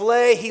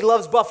Chick-fil-A. He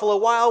loves Buffalo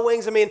Wild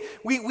Wings. I mean,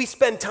 we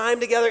spend time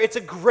together. It's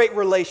a great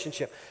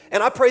relationship.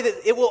 And I pray that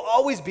it will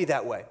always be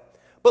that way.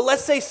 But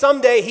let's say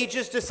someday he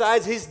just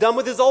decides he's done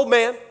with his old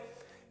man.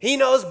 He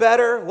knows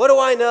better. What do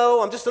I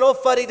know? I'm just an old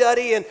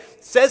fuddy-duddy, and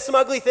says some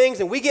ugly things,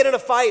 and we get in a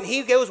fight, and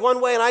he goes one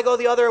way and I go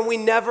the other, and we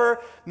never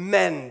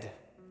mend.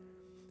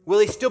 Will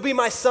he still be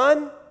my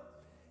son?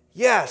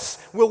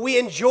 Yes. Will we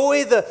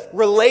enjoy the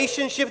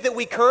relationship that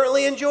we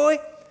currently enjoy?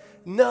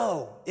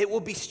 No, it will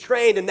be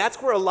strained, and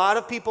that's where a lot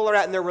of people are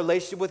at in their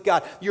relationship with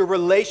God. Your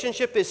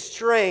relationship is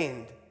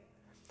strained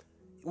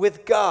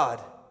with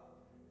God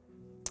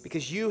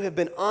because you have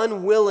been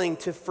unwilling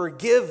to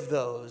forgive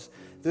those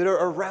that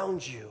are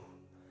around you,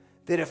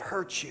 that have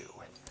hurt you.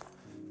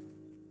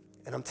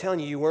 And I'm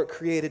telling you, you weren't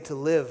created to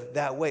live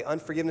that way.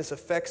 Unforgiveness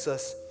affects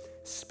us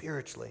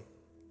spiritually.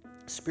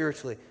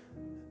 Spiritually.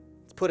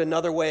 Let's put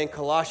another way in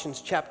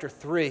Colossians chapter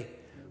 3.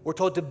 We're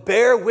told to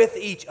bear with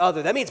each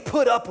other. That means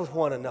put up with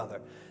one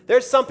another.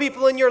 There's some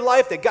people in your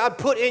life that God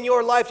put in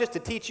your life just to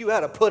teach you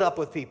how to put up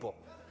with people.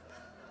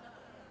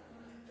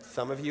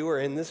 Some of you are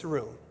in this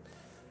room.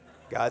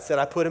 God said,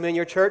 I put them in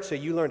your church so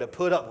you learn to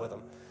put up with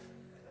them.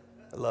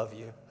 I love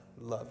you.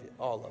 Love you.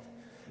 All of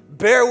you.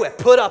 Bear with,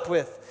 put up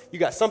with. You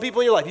got some people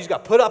in your life you just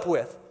got to put up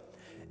with.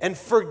 And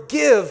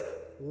forgive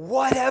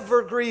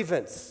whatever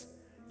grievance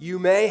you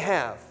may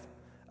have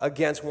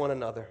against one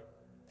another.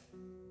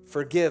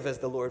 Forgive as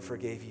the Lord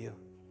forgave you.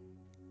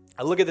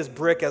 I look at this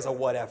brick as a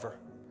whatever.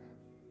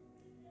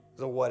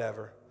 As a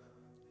whatever.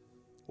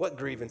 What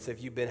grievance have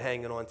you been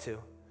hanging on to?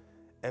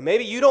 And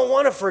maybe you don't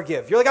want to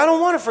forgive. You're like, I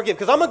don't want to forgive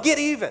because I'm going to get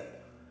even.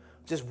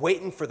 Just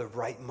waiting for the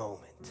right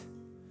moment.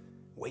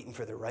 Waiting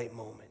for the right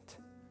moment.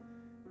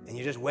 And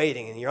you're just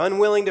waiting and you're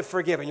unwilling to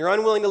forgive and you're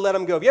unwilling to let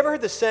them go. Have you ever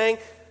heard the saying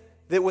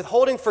that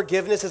withholding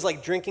forgiveness is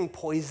like drinking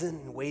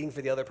poison and waiting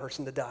for the other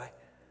person to die?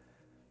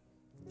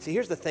 See,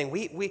 here's the thing.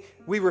 We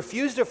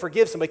refuse to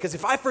forgive somebody because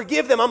if I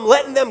forgive them, I'm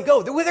letting them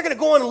go. They're going to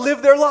go on and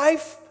live their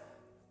life.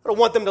 I don't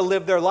want them to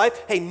live their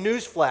life. Hey,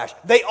 newsflash,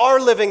 they are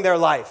living their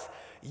life.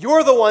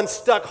 You're the one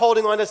stuck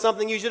holding on to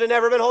something you should have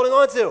never been holding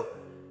on to.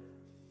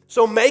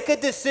 So make a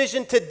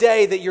decision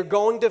today that you're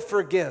going to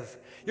forgive.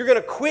 You're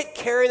going to quit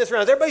carrying this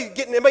around. Is anybody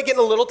getting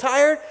a little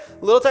tired?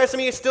 A little tired? Some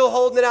of you still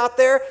holding it out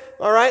there?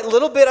 All right, a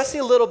little bit. I see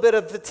a little bit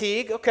of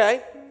fatigue.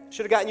 Okay.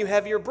 Should have gotten you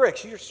heavier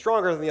bricks. You're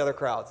stronger than the other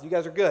crowds. You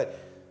guys are good.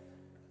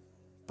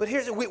 But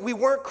we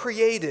weren't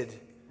created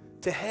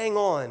to hang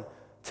on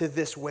to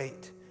this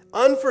weight.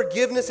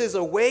 Unforgiveness is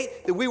a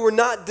weight that we were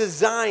not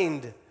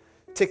designed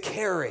to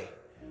carry.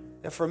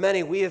 And for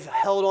many, we have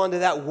held on to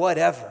that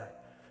whatever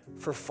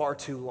for far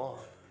too long.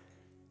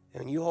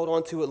 And when you hold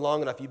on to it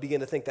long enough, you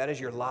begin to think that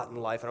is your lot in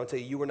life. And I'll tell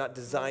you, you were not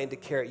designed to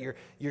carry it.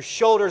 Your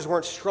shoulders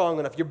weren't strong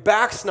enough. Your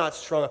back's not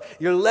strong enough.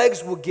 Your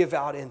legs will give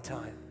out in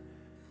time.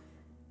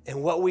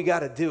 And what we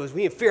got to do is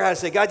we need to figure out how to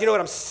say, God, you know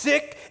what? I'm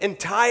sick and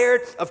tired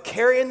of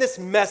carrying this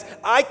mess.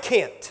 I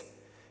can't,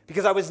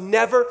 because I was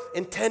never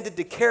intended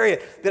to carry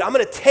it. That I'm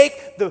going to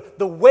take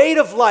the weight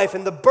of life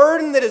and the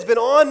burden that has been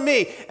on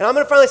me, and I'm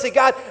going to finally say,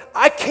 God,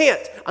 I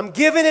can't. I'm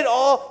giving it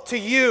all to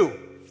you.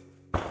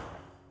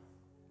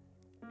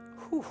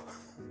 Whew.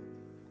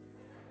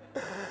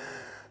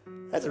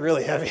 That's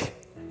really heavy.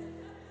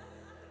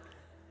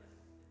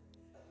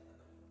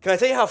 Can I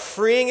tell you how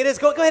freeing it is?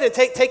 Go ahead and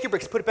take your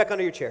bricks. Put it back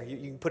under your chair. You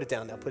can put it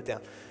down now. Put it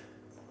down.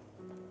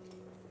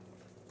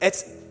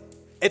 It's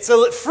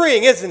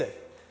freeing, isn't it?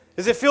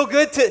 Does it feel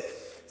good to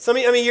some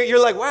of you? I mean,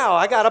 you're like, wow,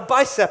 I got a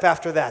bicep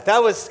after that.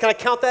 Can I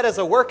count that as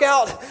a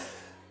workout?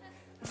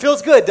 It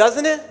feels good,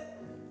 doesn't it?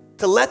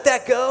 To let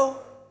that go.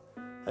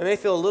 I may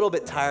feel a little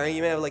bit tiring.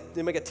 You may have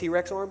you may get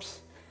T-Rex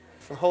arms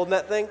from holding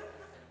that thing.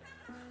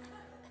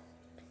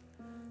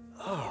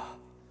 Oh.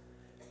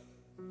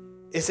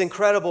 It's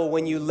incredible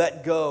when you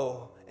let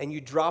go and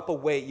you drop a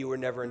weight you were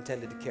never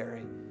intended to carry.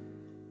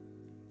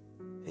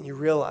 And you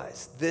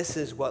realize this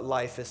is what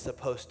life is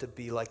supposed to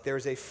be like.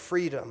 There's a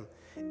freedom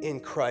in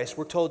Christ.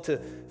 We're told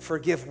to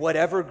forgive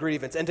whatever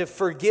grievance and to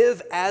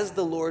forgive as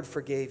the Lord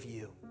forgave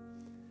you.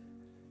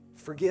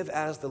 Forgive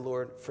as the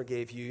Lord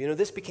forgave you. You know,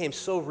 this became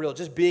so real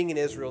just being in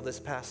Israel this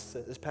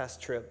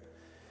past trip.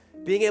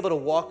 Being able to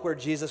walk where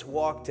Jesus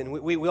walked, and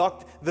we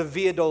walked the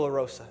Via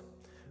Dolorosa,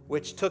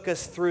 which took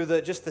us through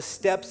just the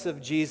steps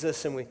of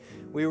Jesus, and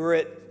we were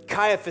at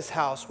Caiaphas'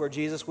 house where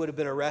Jesus would have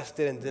been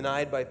arrested and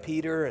denied by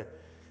Peter, and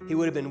he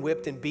would have been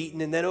whipped and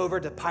beaten, and then over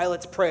to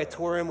Pilate's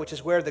Praetorium, which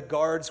is where the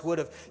guards would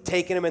have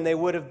taken him, and they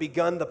would have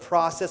begun the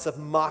process of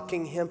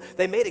mocking him.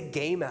 They made a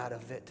game out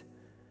of it.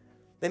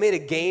 They made a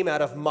game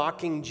out of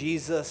mocking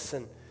Jesus,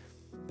 and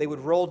they would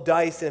roll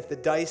dice, and if the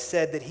dice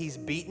said that he's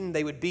beaten,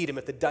 they would beat him.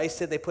 If the dice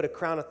said they put a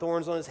crown of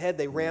thorns on his head,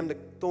 they rammed a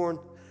crown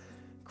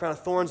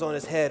of thorns on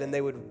his head, and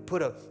they would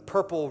put a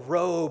purple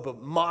robe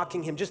of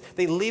mocking him.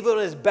 They'd leave it on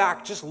his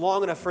back just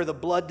long enough for the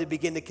blood to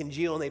begin to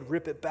congeal, and they'd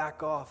rip it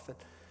back off.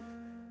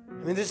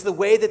 This is the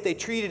way that they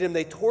treated him.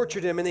 They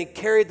tortured him, and they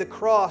carried the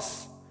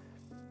cross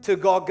to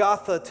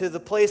Golgotha, to the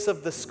place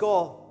of the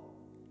skull.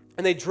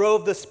 And they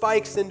drove the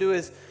spikes into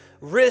his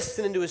wrists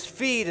and into his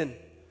feet, and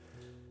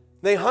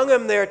they hung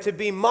him there to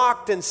be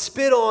mocked and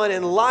spit on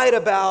and lied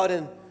about.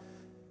 And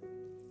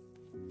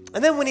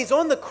then when he's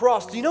on the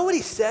cross, do you know what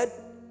he said?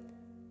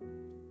 Do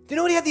you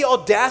know what he had the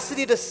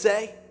audacity to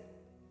say?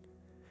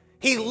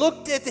 He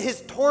looked at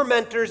his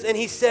tormentors and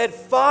he said,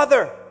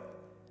 Father,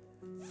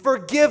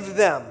 forgive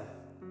them,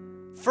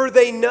 for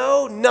they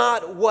know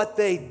not what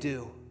they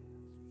do.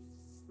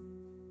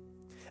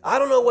 I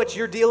don't know what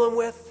you're dealing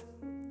with,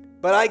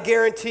 but I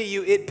guarantee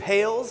you it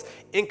pales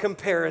in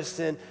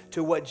comparison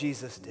to what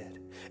Jesus did.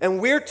 And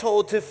we're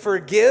told to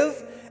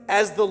forgive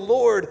as the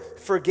Lord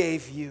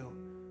forgave you.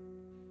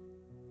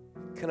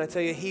 Can I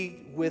tell you,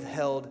 he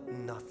withheld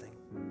nothing.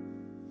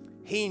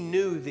 He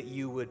knew that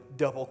you would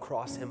double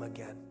cross him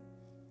again,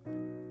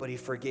 but he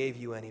forgave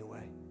you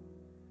anyway.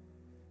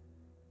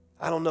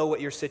 I don't know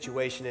what your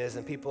situation is,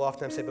 and people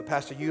often say, but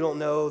Pastor, you don't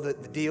know the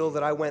deal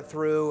that I went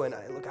through, and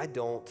look, I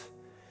don't.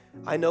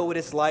 I know what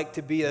it's like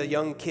to be a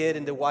young kid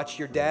and to watch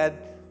your dad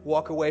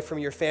walk away from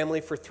your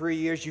family for 3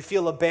 years. You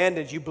feel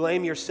abandoned. You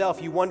blame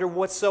yourself. You wonder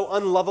what's so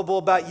unlovable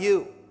about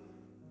you.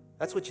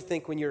 That's what you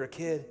think when you're a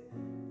kid.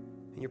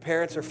 And your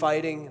parents are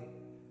fighting.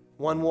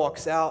 One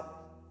walks out.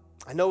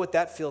 I know what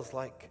that feels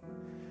like.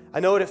 I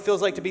know what it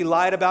feels like to be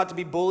lied about, to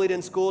be bullied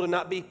in school, to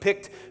not be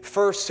picked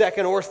first,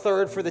 second, or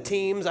third for the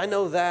teams. I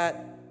know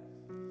that.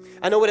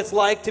 I know what it's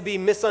like to be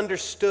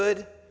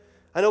misunderstood.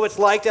 I know what it's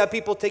like to have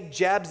people take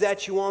jabs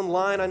at you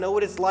online. I know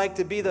what it's like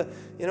to be to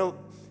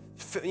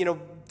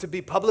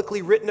be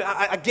publicly written.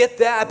 I get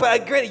that,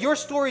 but granted, your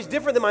story is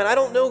different than mine. I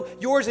don't know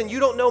yours and you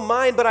don't know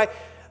mine, but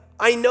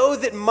I know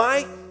that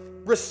my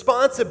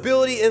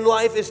responsibility in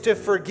life is to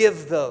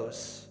forgive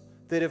those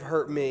that have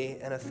hurt me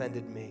and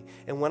offended me.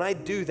 And when I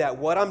do that,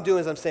 what I'm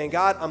doing is I'm saying,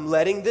 God, I'm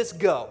letting this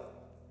go.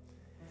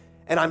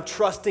 And I'm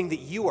trusting that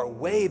you are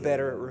way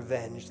better at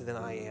revenge than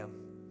I am.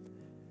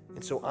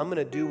 And so I'm going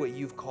to do what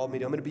you've called me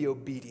to. I'm going to be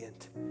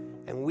obedient.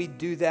 And when we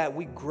do that,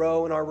 we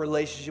grow in our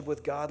relationship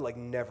with God like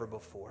never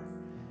before.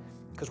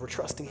 Because we're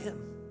trusting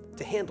him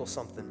to handle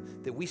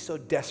something that we so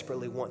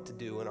desperately want to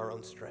do in our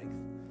own strength.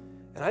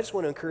 And I just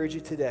want to encourage you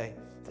today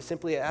to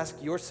simply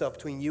ask yourself,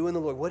 between you and the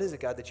Lord, what is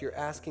it, God, that you're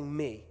asking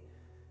me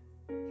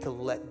to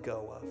let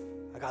go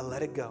of? I got to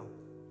let it go.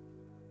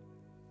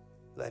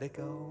 Let it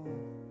go.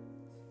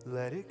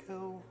 Let it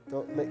go.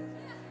 Don't make...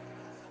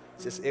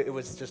 It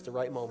was just the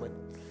right moment.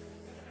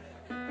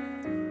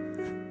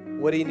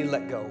 What do you need to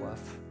let go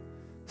of?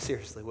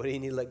 Seriously, what do you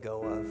need to let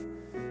go of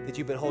that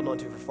you've been holding on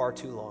to for far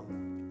too long?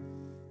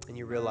 And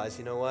you realize,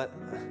 you know what?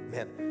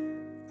 Man,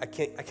 I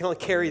can only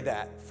carry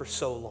that for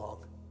so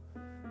long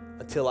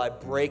until I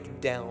break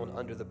down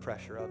under the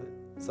pressure of it.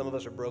 Some of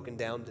us are broken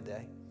down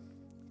today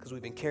because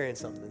we've been carrying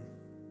something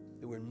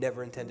that we were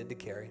never intended to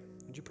carry.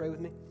 Would you pray with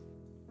me?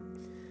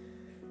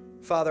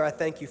 Father, I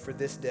thank you for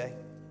this day.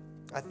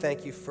 I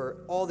thank you for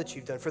all that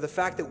you've done, for the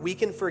fact that we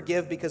can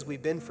forgive because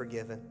we've been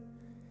forgiven.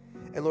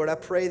 And Lord, I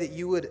pray that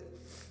you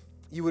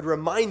would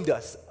remind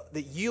us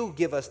that you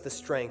give us the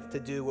strength to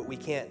do what we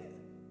can't.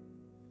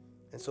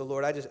 And so,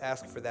 Lord, I just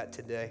ask for that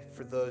today.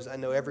 For those, I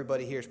know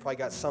everybody here has probably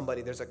got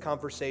somebody. There's a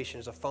conversation,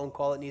 there's a phone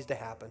call that needs to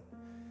happen.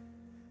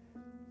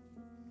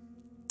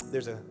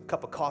 There's a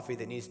cup of coffee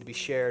that needs to be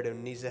shared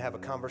and needs to have a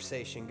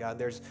conversation, God.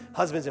 There's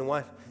husbands and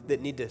wives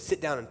that need to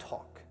sit down and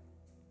talk.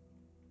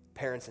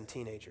 Parents and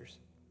teenagers.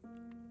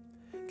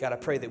 God, I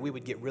pray that we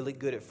would get really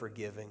good at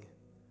forgiving.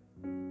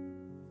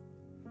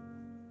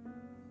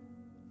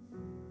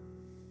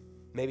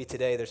 Maybe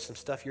today there's some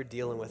stuff you're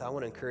dealing with. I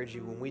want to encourage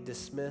you, when we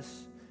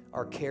dismiss,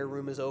 our care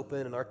room is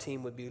open and our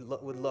team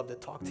would love to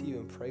talk to you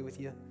and pray with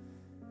you.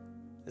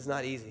 It's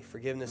not easy.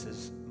 Forgiveness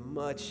is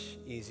much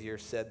easier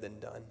said than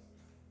done.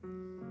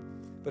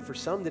 But for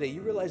some today,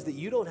 you realize that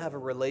you don't have a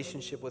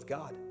relationship with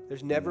God.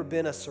 There's never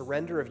been a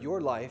surrender of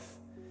your life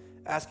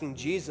asking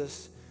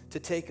Jesus to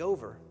take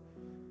over.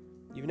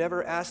 You've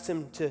never asked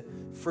him to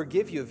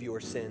forgive you of your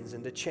sins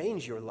and to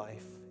change your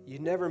life.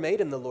 You've never made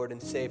him the Lord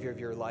and Savior of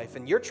your life.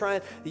 And you're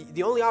trying,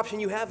 the only option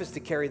you have is to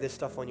carry this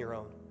stuff on your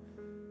own.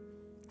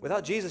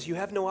 Without Jesus, you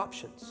have no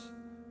options.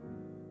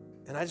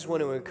 And I just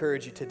want to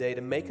encourage you today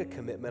to make a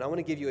commitment. I want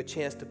to give you a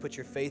chance to put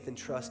your faith and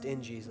trust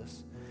in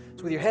Jesus.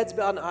 So with your heads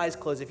bowed and eyes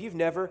closed, if you've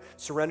never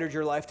surrendered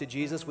your life to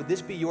Jesus, would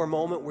this be your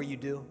moment where you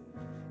do?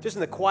 Just in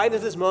the quietness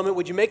of this moment,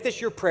 would you make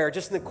this your prayer?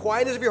 Just in the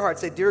quietness of your heart,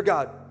 say, Dear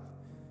God,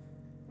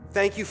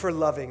 thank you for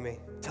loving me.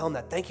 Tell him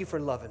that. Thank you for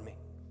loving me.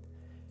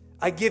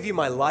 I give you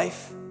my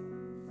life.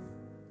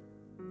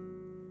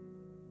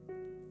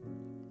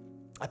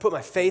 I put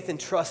my faith and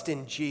trust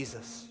in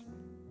Jesus.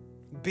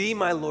 Be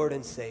my Lord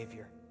and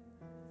Savior.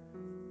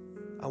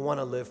 I want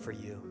to live for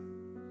you.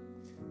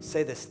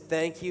 Say this,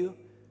 thank you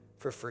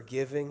for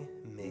forgiving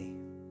me.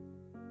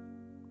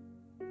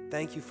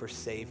 Thank you for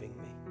saving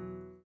me.